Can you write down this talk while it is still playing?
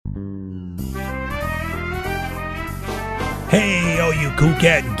Hey, all you cool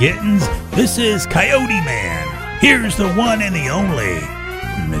cat kittens, this is Coyote Man. Here's the one and the only,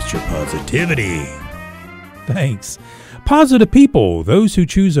 Mr. Positivity. Thanks. Positive people, those who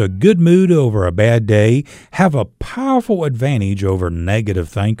choose a good mood over a bad day, have a powerful advantage over negative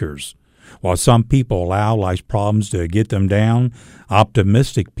thinkers. While some people allow life's problems to get them down,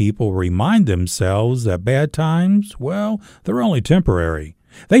 optimistic people remind themselves that bad times, well, they're only temporary.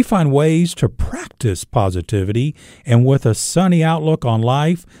 They find ways to practice positivity, and with a sunny outlook on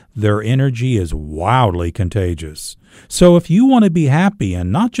life, their energy is wildly contagious. So if you want to be happy,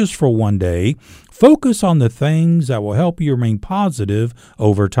 and not just for one day, focus on the things that will help you remain positive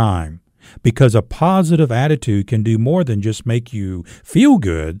over time. Because a positive attitude can do more than just make you feel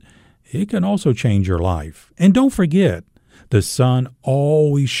good. It can also change your life. And don't forget, the sun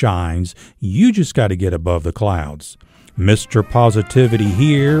always shines. You just got to get above the clouds. Mr. Positivity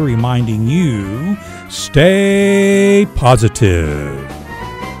here, reminding you, stay positive.